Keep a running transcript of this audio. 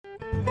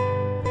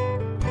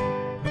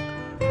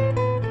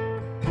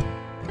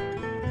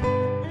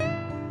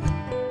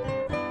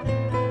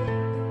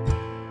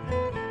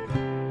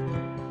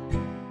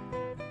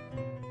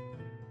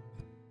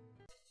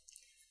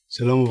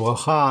שלום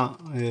וברכה,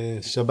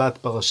 שבת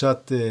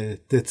פרשת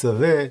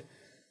תצווה.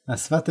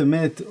 השפת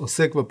אמת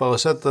עוסק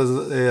בפרשת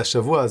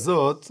השבוע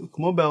הזאת,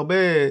 כמו בהרבה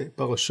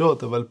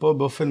פרשות, אבל פה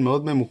באופן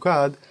מאוד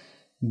ממוקד,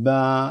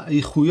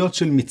 באיכויות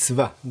של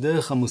מצווה.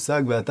 דרך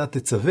המושג והייתה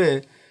תצווה,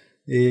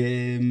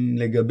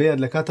 לגבי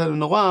הדלקת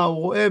למנורה, הוא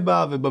רואה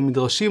בה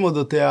ובמדרשים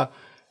אודותיה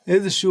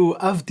איזשהו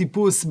אב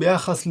טיפוס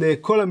ביחס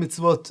לכל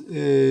המצוות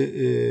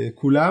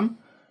כולם,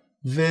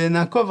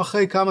 ונעקוב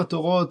אחרי כמה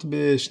תורות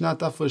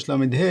בשנת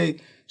תרל"ה,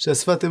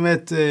 שהשפת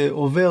אמת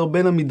עובר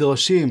בין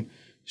המדרשים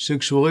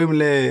שקשורים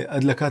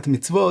להדלקת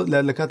מצוות,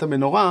 להדלקת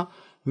המנורה,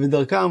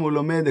 ודרכם הוא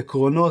לומד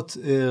עקרונות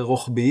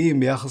רוחביים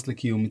ביחס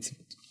לקיום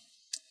מצוות.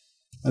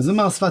 אז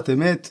אומר השפת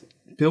אמת,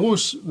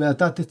 פירוש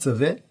והייתה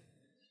תצווה,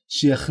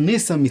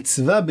 שיכניס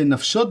המצווה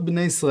בנפשות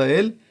בני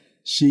ישראל,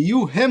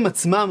 שיהיו הם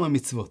עצמם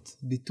המצוות.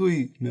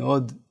 ביטוי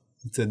מאוד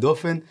יוצא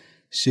דופן,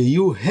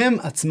 שיהיו הם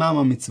עצמם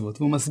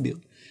המצוות, והוא מסביר.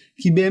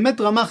 כי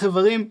באמת רמ"ח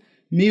איברים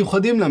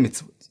מיוחדים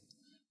למצוות.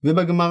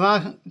 ובגמרא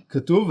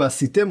כתוב,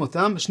 ועשיתם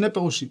אותם, שני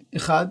פירושים.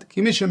 אחד,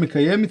 כי מי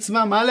שמקיים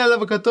מצווה, מעלה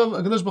עליו הכתוב,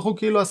 הקדוש ברוך הוא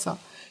כאילו עשה.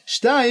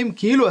 שתיים,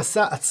 כאילו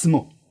עשה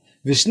עצמו.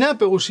 ושני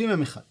הפירושים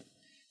הם אחד.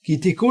 כי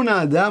תיקון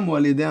האדם הוא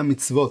על ידי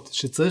המצוות,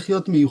 שצריך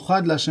להיות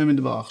מיוחד להשם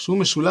יתברך, שהוא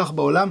משולח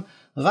בעולם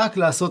רק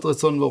לעשות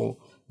רצון בורא.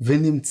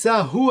 ונמצא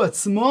הוא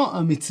עצמו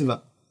המצווה.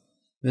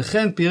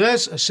 וכן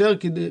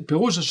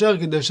פירוש אשר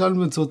קידשנו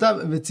במצוותיו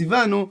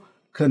וציוונו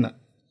כנ"ל.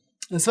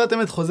 השפת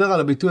אמת חוזר על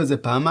הביטוי הזה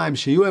פעמיים,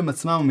 שיהיו הם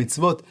עצמם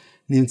המצוות,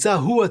 נמצא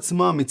הוא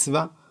עצמו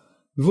המצווה,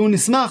 והוא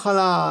נסמך על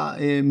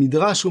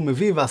המדרש שהוא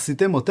מביא,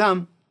 ועשיתם אותם,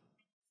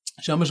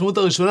 שהמשמעות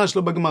הראשונה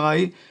שלו בגמרא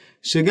היא,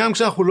 שגם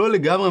כשאנחנו לא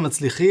לגמרי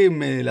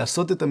מצליחים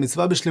לעשות את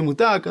המצווה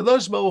בשלמותה,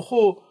 הקדוש ברוך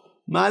הוא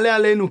מעלה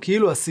עלינו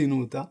כאילו עשינו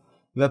אותה,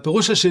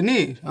 והפירוש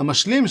השני,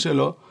 המשלים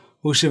שלו,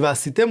 הוא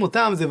שוועשיתם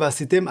אותם זה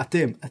ועשיתם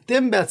אתם.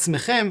 אתם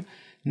בעצמכם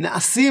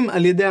נעשים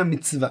על ידי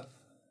המצווה.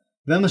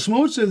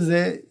 והמשמעות של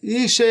זה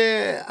היא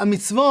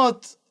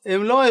שהמצוות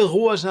הם לא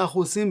אירוע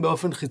שאנחנו עושים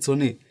באופן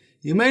חיצוני.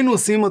 אם היינו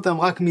עושים אותם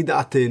רק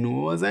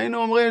מדעתנו, אז היינו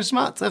אומרים,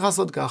 שמע, צריך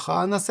לעשות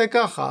ככה, נעשה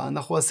ככה.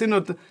 אנחנו עשינו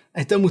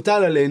את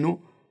המוטל עלינו,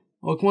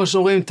 או כמו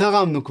שאומרים,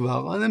 תרמנו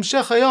כבר.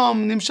 המשך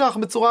היום נמשך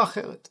בצורה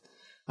אחרת.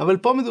 אבל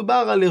פה מדובר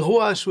על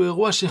אירוע שהוא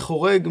אירוע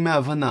שחורג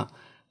מהבנה.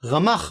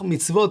 רמ"ח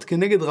מצוות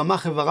כנגד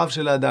רמ"ח איבריו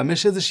של האדם.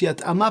 יש איזושהי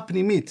התאמה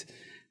פנימית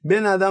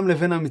בין האדם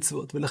לבין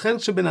המצוות. ולכן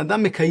כשבן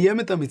אדם מקיים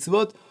את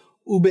המצוות,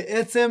 הוא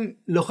בעצם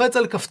לוחץ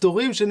על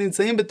כפתורים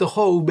שנמצאים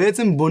בתוכו, הוא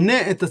בעצם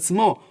בונה את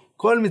עצמו.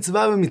 כל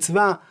מצווה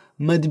ומצווה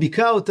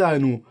מדביקה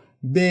אותנו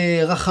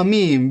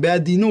ברחמים,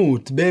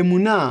 בעדינות,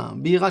 באמונה,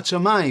 ביראת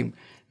שמיים.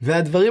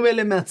 והדברים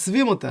האלה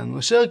מעצבים אותנו.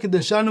 אשר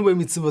קידשנו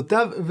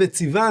במצוותיו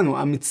וציוונו.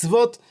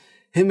 המצוות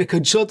הן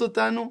מקדשות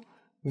אותנו,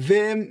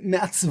 והן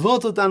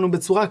מעצבות אותנו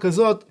בצורה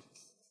כזאת,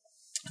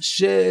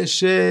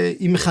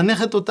 שהיא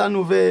מחנכת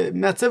אותנו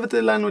ומעצבת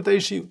לנו את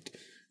האישיות.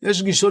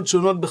 יש גישות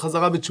שונות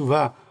בחזרה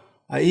בתשובה.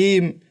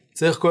 האם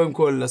צריך קודם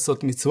כל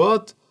לעשות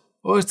מצוות,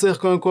 או שצריך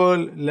קודם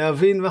כל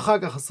להבין ואחר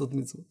כך לעשות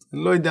מצוות.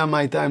 אני לא יודע מה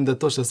הייתה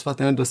עמדתו של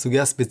השפת אמת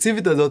בסוגיה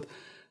הספציפית הזאת,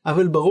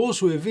 אבל ברור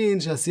שהוא הבין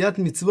שעשיית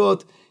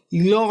מצוות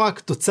היא לא רק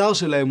תוצר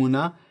של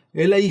האמונה,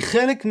 אלא היא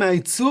חלק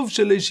מהעיצוב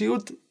של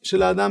האישיות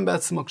של האדם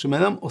בעצמו.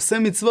 כשאדם עושה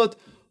מצוות,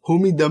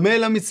 הוא מדמה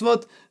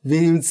למצוות,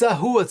 ונמצא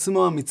הוא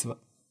עצמו המצווה.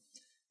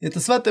 את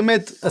השפת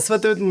אמת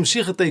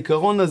ממשיך את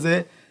העיקרון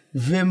הזה,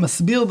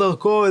 ומסביר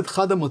דרכו את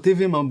אחד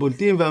המוטיבים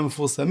הבולטים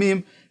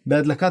והמפורסמים,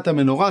 בהדלקת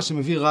המנורה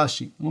שמביא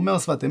רש"י. הוא אומר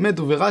השפת אמת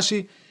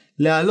וברש"י,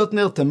 להעלות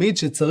נר תמיד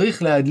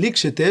שצריך להדליק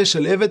שתהיה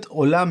שלהבת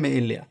עולה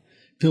מאליה.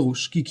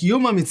 פירוש, כי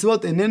קיום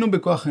המצוות איננו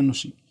בכוח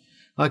אנושי.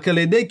 רק על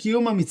ידי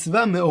קיום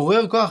המצווה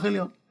מעורר כוח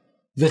עליון.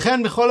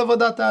 וכן בכל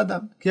עבודת האדם.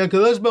 כי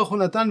הקדוש ברוך הוא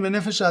נתן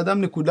בנפש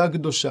האדם נקודה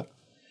קדושה.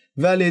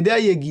 ועל ידי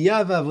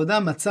היגיעה והעבודה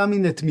מצא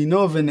מן את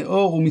מינו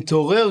ונאור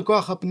ומתעורר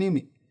כוח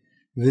הפנימי.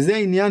 וזה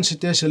עניין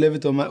שתהיה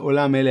שלהבת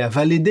עולה מאליה.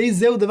 ועל ידי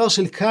זה הוא דבר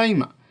של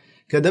קיימה.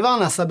 כי הדבר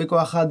נעשה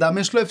בכוח האדם,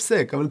 יש לו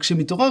הפסק. אבל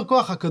כשמתעורר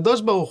כוח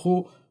הקדוש ברוך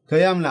הוא,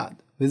 קיים לעד.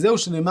 וזהו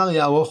שנאמר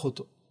יערוך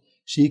אותו.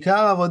 שעיקר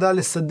העבודה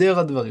לסדר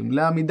הדברים,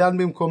 להעמידן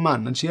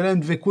במקומן, שיהיה להם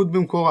דבקות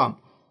במקורם.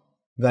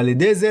 ועל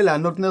ידי זה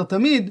לענות נר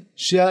תמיד,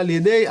 שעל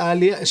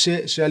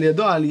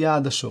ידו העלייה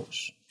עד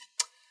השורש.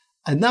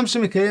 אדם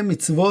שמקיים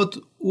מצוות,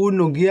 הוא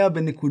נוגע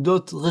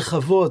בנקודות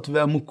רחבות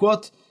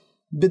ועמוקות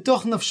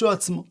בתוך נפשו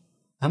עצמו.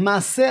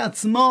 המעשה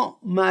עצמו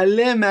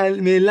מעלה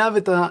מאליו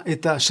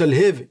את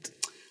השלהבת.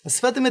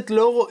 השפת אמת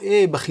לא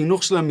רואה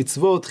בחינוך של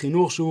המצוות,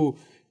 חינוך שהוא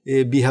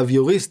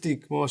ביהביוריסטי,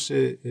 כמו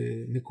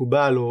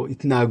שמקובל, או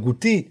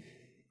התנהגותי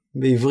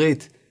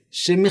בעברית,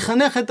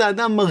 שמחנך את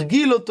האדם,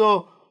 מרגיל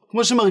אותו,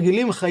 כמו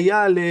שמרגילים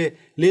חיה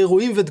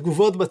לאירועים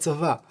ותגובות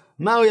בצבא.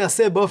 מה הוא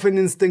יעשה באופן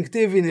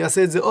אינסטינקטיבי,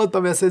 יעשה את זה עוד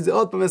פעם, יעשה את זה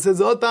עוד פעם, יעשה את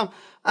זה עוד פעם,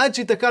 עד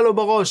שיתקע לו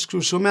בראש.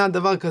 כשהוא שומע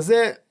דבר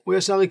כזה, הוא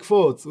ישר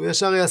יקפוץ, הוא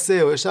ישר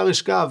יעשה, הוא ישר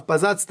ישכב,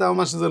 פזצת או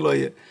מה שזה לא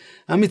יהיה.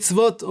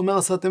 המצוות, אומר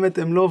השפת אמת,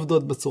 הן לא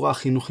עובדות בצורה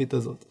החינוכית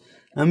הזאת.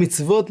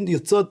 המצוות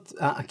יוצאות,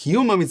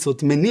 הקיום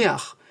המצוות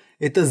מניח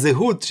את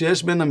הזהות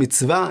שיש בין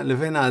המצווה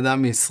לבין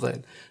האדם מישראל.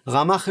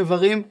 רמ"ח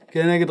איברים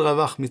כנגד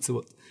רמ"ח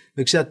מצוות.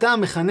 וכשאתה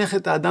מחנך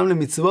את האדם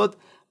למצוות,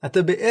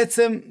 אתה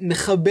בעצם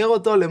מחבר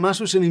אותו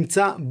למשהו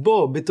שנמצא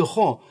בו,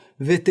 בתוכו,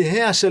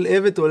 ותהא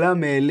השלהבת עולה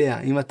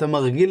מאליה. אם אתה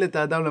מרגיל את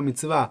האדם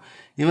למצווה,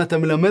 אם אתה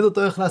מלמד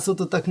אותו איך לעשות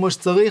אותה כמו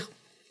שצריך,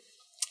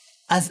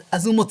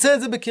 אז הוא מוצא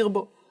את זה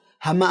בקרבו.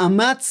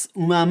 המאמץ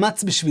הוא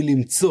מאמץ בשביל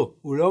למצוא,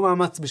 הוא לא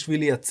מאמץ בשביל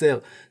לייצר.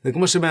 זה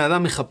כמו שבן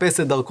אדם מחפש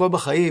את דרכו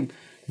בחיים,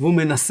 והוא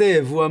מנסה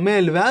והוא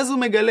עמל, ואז הוא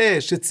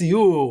מגלה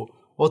שציור,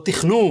 או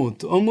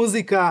תכנות, או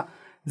מוזיקה,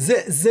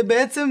 זה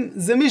בעצם,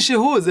 זה מי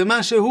שהוא, זה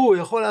מה שהוא,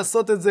 יכול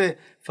לעשות את זה,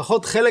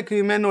 לפחות חלק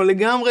ממנו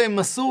לגמרי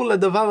מסור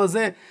לדבר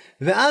הזה,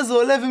 ואז הוא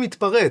עולה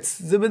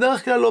ומתפרץ. זה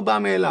בדרך כלל לא בא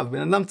מאליו.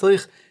 בן אדם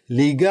צריך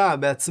להיגע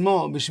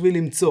בעצמו בשביל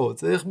למצוא,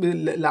 צריך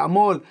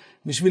לעמול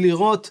בשביל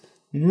לראות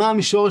מה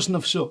משורש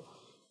נפשו.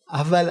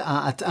 אבל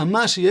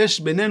ההתאמה שיש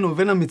בינינו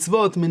ובין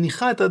המצוות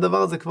מניחה את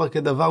הדבר הזה כבר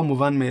כדבר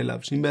מובן מאליו.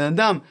 שאם בן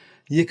אדם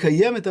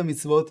יקיים את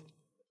המצוות,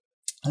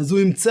 אז הוא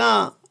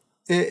ימצא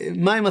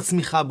מה עם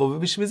הצמיחה בו,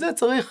 ובשביל זה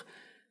צריך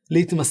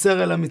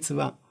להתמסר אל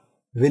המצווה,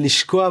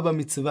 ולשקוע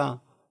במצווה,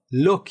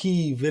 לא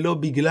כי ולא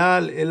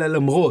בגלל, אלא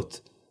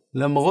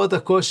למרות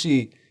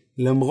הקושי,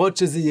 למרות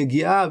שזה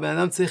יגיעה, בן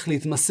אדם צריך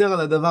להתמסר על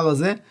הדבר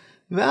הזה,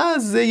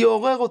 ואז זה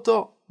יעורר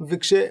אותו.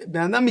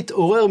 וכשבן אדם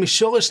מתעורר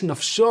משורש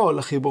נפשו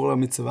לחיבור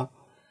למצווה,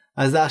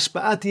 אז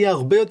ההשפעה תהיה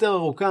הרבה יותר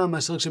ארוכה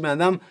מאשר כשבן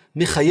אדם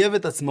מחייב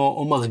את עצמו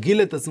או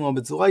מרגיל את עצמו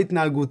בצורה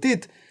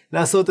התנהגותית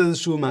לעשות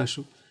איזשהו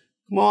משהו.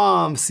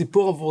 כמו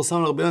הסיפור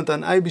המפורסם לרבי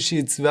יונתן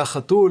אייבשיץ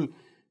והחתול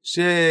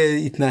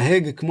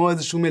שהתנהג כמו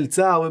איזשהו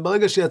מלצר,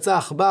 וברגע שיצא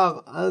עכבר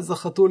אז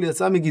החתול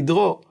יצא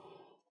מגדרו.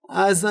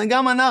 אז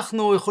גם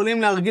אנחנו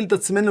יכולים להרגיל את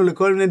עצמנו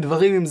לכל מיני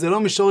דברים, אם זה לא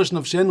משורש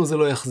נפשנו זה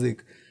לא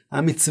יחזיק.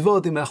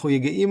 המצוות, אם אנחנו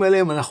יגעים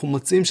עליהם, אנחנו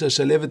מוצאים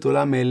שהשלהבת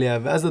עולה מאליה,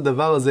 ואז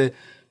הדבר הזה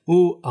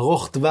הוא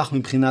ארוך טווח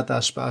מבחינת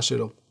ההשפעה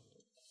שלו.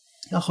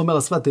 כך אומר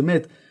השפת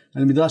אמת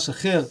על מדרש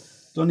אחר,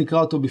 לא נקרא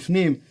אותו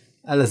בפנים,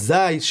 על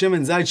הזית,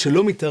 שמן זית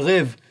שלא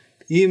מתערב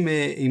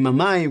עם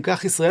המים,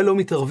 כך ישראל לא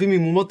מתערבים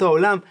עם אומות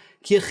העולם,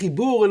 כי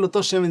החיבור אל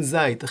אותו שמן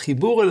זית,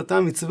 החיבור אל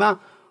אותה מצווה,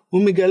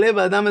 הוא מגלה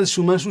באדם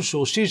איזשהו משהו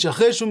שורשי,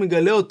 שאחרי שהוא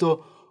מגלה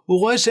אותו, הוא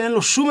רואה שאין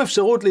לו שום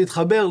אפשרות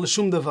להתחבר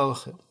לשום דבר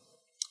אחר.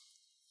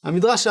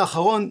 המדרש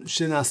האחרון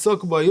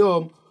שנעסוק בו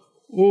היום,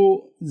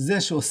 הוא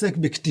זה שעוסק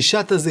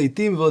בקטישת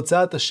הזיתים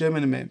והוצאת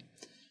השמן מהם.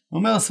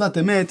 אומר השפת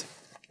אמת,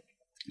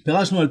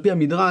 פירשנו על פי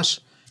המדרש,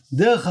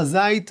 דרך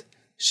הזית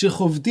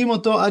שחובטים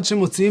אותו עד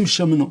שמוציאים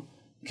שמנו.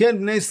 כן,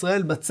 בני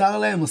ישראל בצר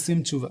להם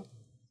עושים תשובה.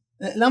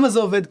 למה זה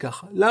עובד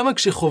ככה? למה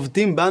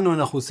כשחובטים בנו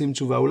אנחנו עושים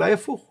תשובה? אולי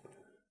הפוך.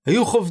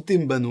 היו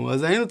חובטים בנו,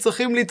 אז היינו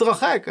צריכים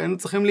להתרחק, היינו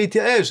צריכים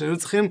להתייאש, היינו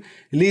צריכים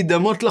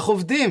להידמות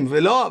לחובטים,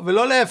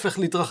 ולא להפך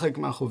להתרחק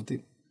מהחובטים.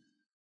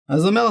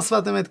 אז אומר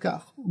השפת אמת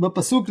כך,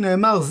 בפסוק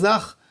נאמר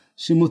זך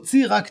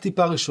שמוציא רק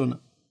טיפה ראשונה.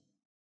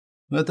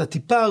 זאת אומרת,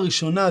 הטיפה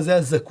הראשונה זה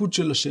הזכות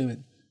של השמן.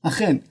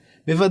 אכן,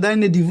 בוודאי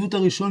נדיבות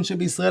הראשון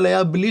שבישראל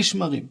היה בלי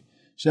שמרים,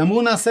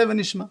 שאמרו נעשה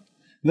ונשמע.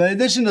 ועל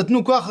ידי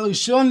שנתנו כוח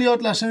הראשון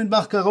להיות להשם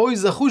מטבח כראוי,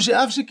 זכו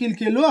שאף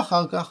שקלקלו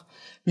אחר כך,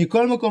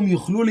 מכל מקום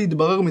יוכלו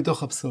להתברר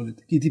מתוך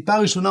הפסולת. כי טיפה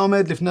ראשונה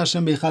עומדת לפני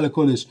השם בהיכל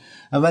הקודש,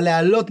 אבל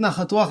להעלות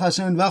נחת רוח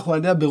להשם מטבח הוא על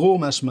ידי הבירור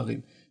מהשמרים.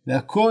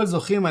 והכל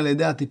זוכים על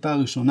ידי הטיפה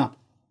הראשונה.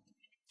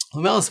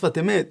 אומר השפת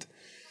אמת,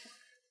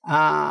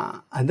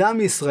 האדם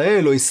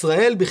מישראל, או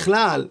ישראל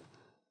בכלל,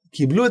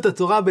 קיבלו את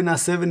התורה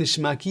בנעשה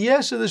ונשמע, כי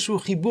יש איזשהו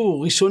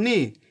חיבור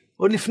ראשוני,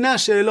 עוד לפני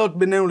השאלות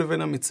בינינו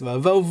לבין המצווה,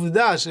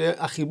 והעובדה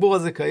שהחיבור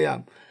הזה קיים,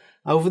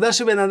 העובדה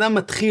שבן אדם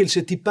מתחיל,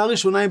 שטיפה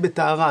ראשונה היא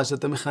בתארה,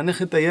 שאתה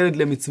מחנך את הילד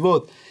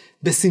למצוות,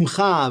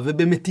 בשמחה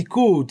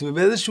ובמתיקות,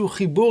 ובאיזשהו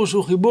חיבור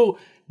שהוא חיבור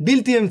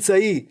בלתי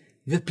אמצעי,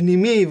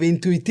 ופנימי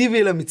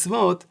ואינטואיטיבי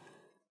למצוות,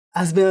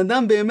 אז בן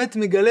אדם באמת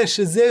מגלה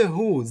שזה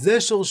הוא,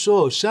 זה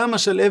שורשו, שם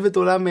השלהבת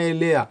עולה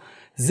מאליה.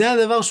 זה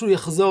הדבר שהוא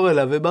יחזור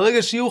אליו,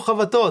 וברגע שיהיו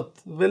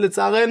חבטות,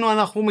 ולצערנו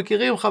אנחנו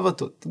מכירים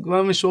חבטות,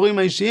 במישורים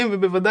האישיים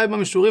ובוודאי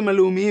במישורים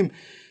הלאומיים,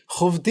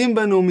 חובטים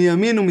בנו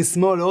מימין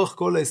ומשמאל לאורך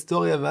כל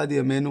ההיסטוריה ועד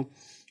ימינו.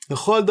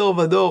 בכל דור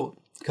ודור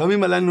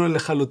קמים עלינו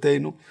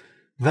לכלותנו,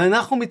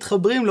 ואנחנו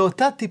מתחברים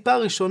לאותה טיפה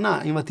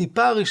ראשונה, עם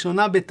הטיפה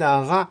הראשונה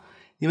בתארה,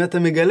 אם אתה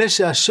מגלה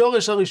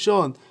שהשורש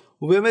הראשון,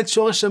 הוא באמת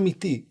שורש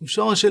אמיתי, הוא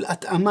שורש של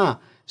התאמה,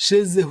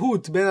 של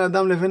זהות בין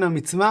האדם לבין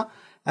המצווה,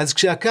 אז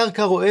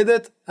כשהקרקע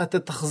רועדת, אתה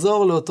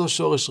תחזור לאותו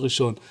שורש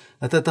ראשון.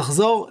 אתה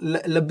תחזור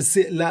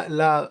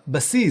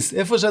לבסיס,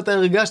 איפה שאתה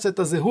הרגשת את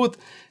הזהות,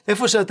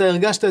 איפה שאתה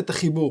הרגשת את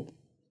החיבור.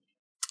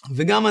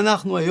 וגם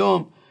אנחנו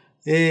היום,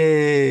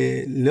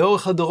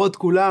 לאורך הדורות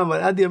כולם, אבל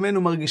עד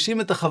ימינו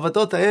מרגישים את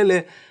החבטות האלה,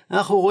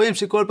 אנחנו רואים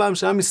שכל פעם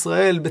שעם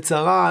ישראל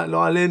בצרה,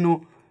 לא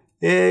עלינו,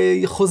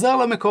 חוזר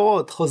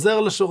למקורות, חוזר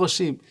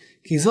לשורשים.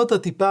 כי זאת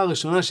הטיפה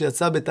הראשונה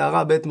שיצאה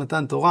בתארה בעת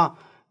מתן תורה,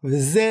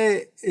 וזה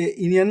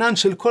עניינן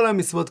של כל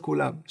המצוות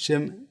כולם,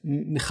 שהן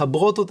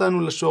מחברות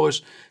אותנו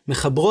לשורש,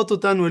 מחברות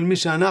אותנו אל מי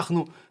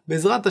שאנחנו,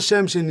 בעזרת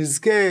השם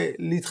שנזכה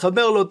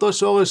להתחבר לאותו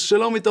שורש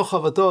שלא מתוך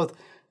חבטות,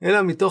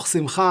 אלא מתוך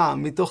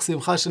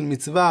שמחה של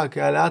מצווה,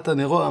 כהעלאת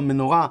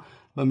המנורה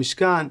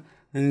במשכן,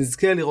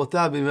 ונזכה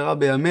לראותה במהרה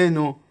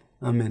בימינו,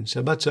 אמן.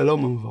 שבת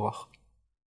שלום ומבורך.